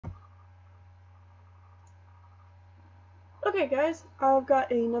Okay guys, I've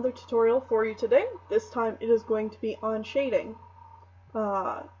got another tutorial for you today. This time it is going to be on shading.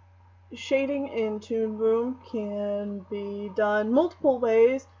 Uh, Shading in Toon Boom can be done multiple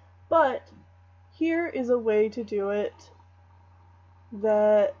ways, but here is a way to do it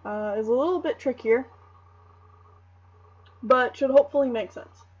that is a little bit trickier, but should hopefully make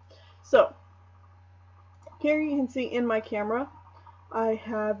sense. So, here you can see in my camera, I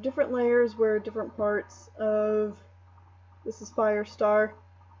have different layers where different parts of this is Firestar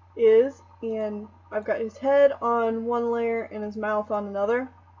is, and I've got his head on one layer and his mouth on another.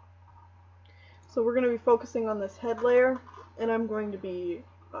 So we're going to be focusing on this head layer, and I'm going to be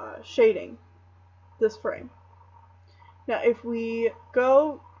shading this frame. Now if we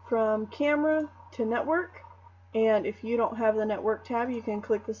go from camera to network, and if you don't have the network tab, you can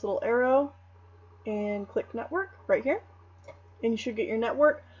click this little arrow and click network right here, and you should get your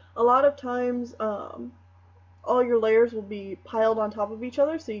network. A lot of times all your layers will be piled on top of each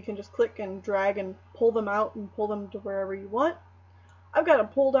other, so you can just click and drag and pull them out and pull them to wherever you want. I've got them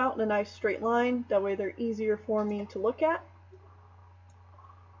pulled out in a nice straight line, that way they're easier for me to look at.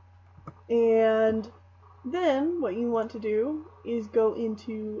 And then what you want to do is go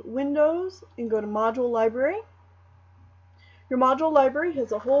into Windows and go to Module Library. Your module library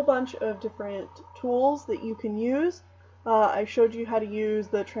has a whole bunch of different tools that you can use. I showed you how to use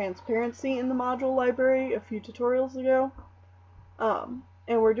the transparency in the module library a few tutorials ago.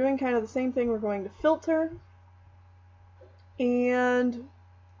 And we're doing kind of the same thing. We're going to filter, and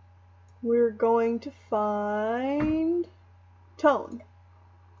we're going to find tone.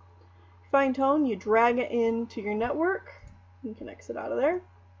 Find tone, you drag it into your network. You can exit out of there.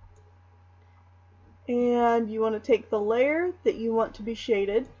 And you want to take the layer that you want to be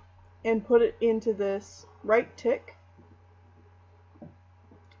shaded and put it into this right tick.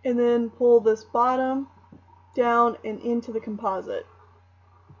 And then pull this bottom down and into the composite.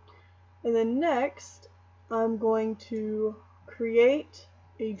 And then next, I'm going to create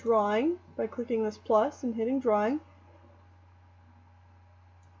a drawing by clicking this plus and hitting drawing.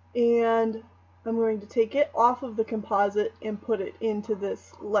 And I'm going to take it off of the composite and put it into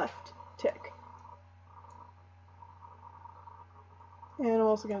this left tick. And I'm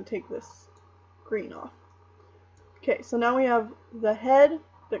also going to take this green off. Okay, so now we have the head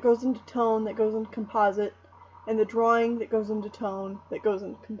that goes into tone, that goes into composite, and the drawing that goes into tone, that goes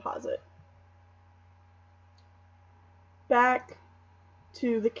into composite. Back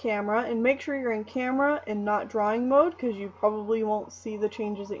to the camera, and make sure you're in camera and not drawing mode, because you probably won't see the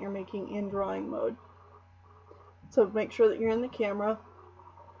changes that you're making in drawing mode. So make sure that you're in the camera,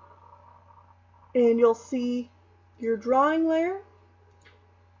 and you'll see your drawing layer,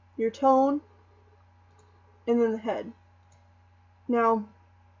 your tone, and then the head. Now,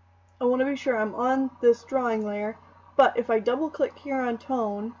 I want to be sure I'm on this drawing layer, but if I double click here on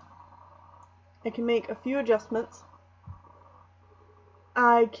tone, I can make a few adjustments.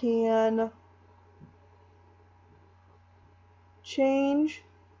 I can change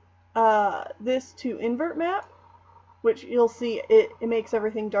this to Invert Map, which you'll see it makes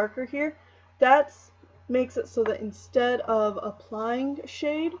everything darker here. That makes it so that instead of applying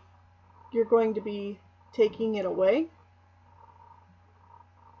shade, you're going to be taking it away,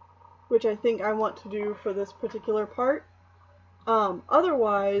 which I think I want to do for this particular part.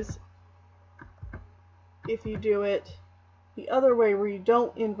 Otherwise, if you do it the other way where you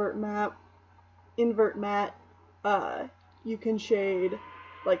don't invert matte, you can shade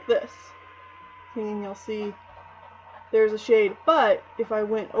like this. And you'll see there's a shade, but if I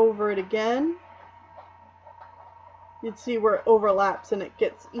went over it again, you'd see where it overlaps and it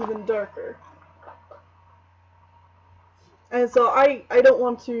gets even darker. And so I don't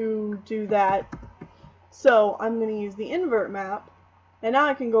want to do that, so I'm going to use the invert map, and now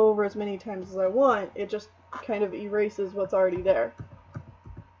I can go over as many times as I want. It just kind of erases what's already there.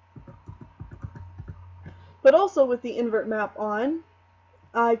 But also with the invert map on,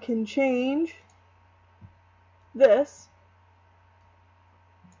 I can change this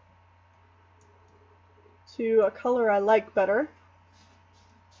to a color I like better.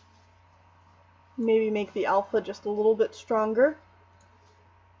 Maybe make the alpha just a little bit stronger.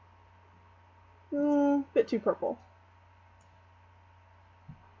 Bit too purple.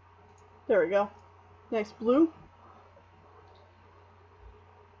 There we go. Nice blue.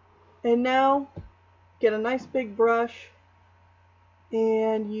 And now get a nice big brush,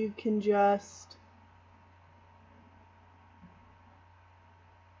 and you can just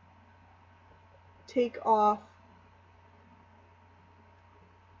take off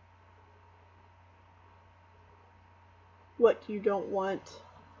what you don't want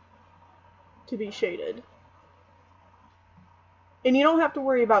to be shaded. And you don't have to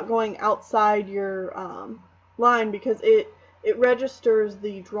worry about going outside your line, because it registers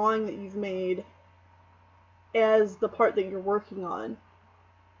the drawing that you've made as the part that you're working on.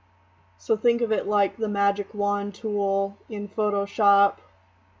 So think of it like the magic wand tool in Photoshop,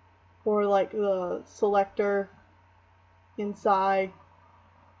 or like the selector inside.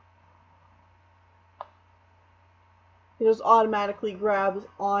 It just automatically grabs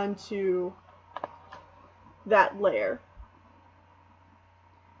onto that layer.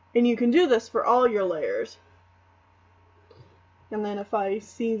 And you can do this for all your layers. And then if I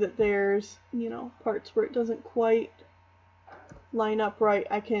see that there's, you know, parts where it doesn't quite line up right,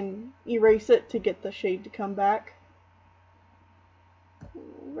 I can erase it to get the shade to come back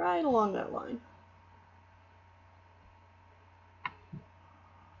right along that line.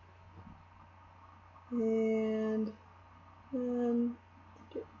 And then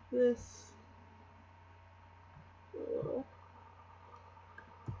get this a little.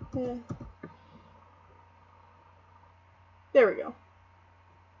 There we go.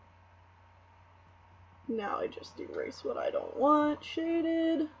 Now I just erase what I don't want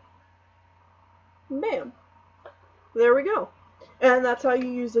shaded. Bam! There we go. And that's how you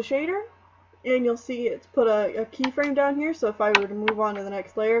use the shader. And you'll see it's put a keyframe down here, so if I were to move on to the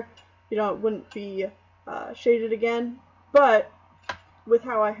next layer, you know, it wouldn't be shaded again. But with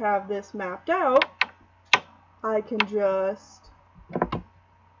how I have this mapped out, I can just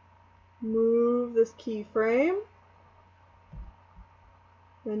move this keyframe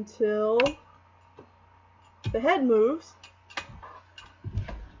until the head moves,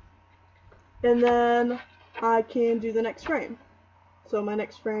 and then I can do the next frame. So my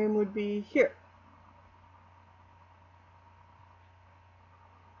next frame would be here.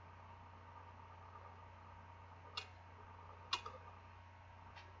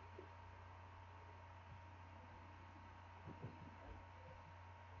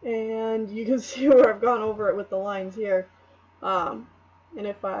 And you can see where I've gone over it with the lines here. And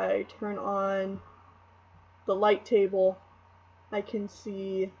if I turn on the light table, I can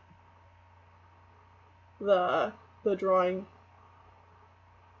see the drawing.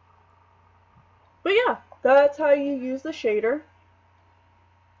 But yeah, that's how you use the shader,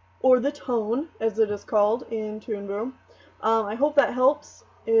 or the tone as it is called in Toon Boom. I hope that helps.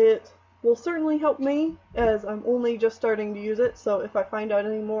 It will certainly help me, as I'm only just starting to use it, so if I find out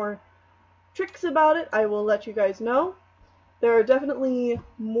any more tricks about it, I will let you guys know. There are definitely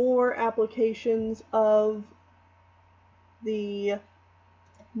more applications of the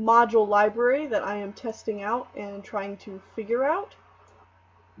module library that I am testing out and trying to figure out.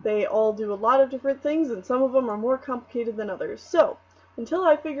 They all do a lot of different things, and some of them are more complicated than others. So, until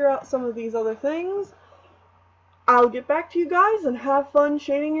I figure out some of these other things, I'll get back to you guys and have fun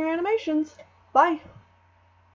shading your animations. Bye!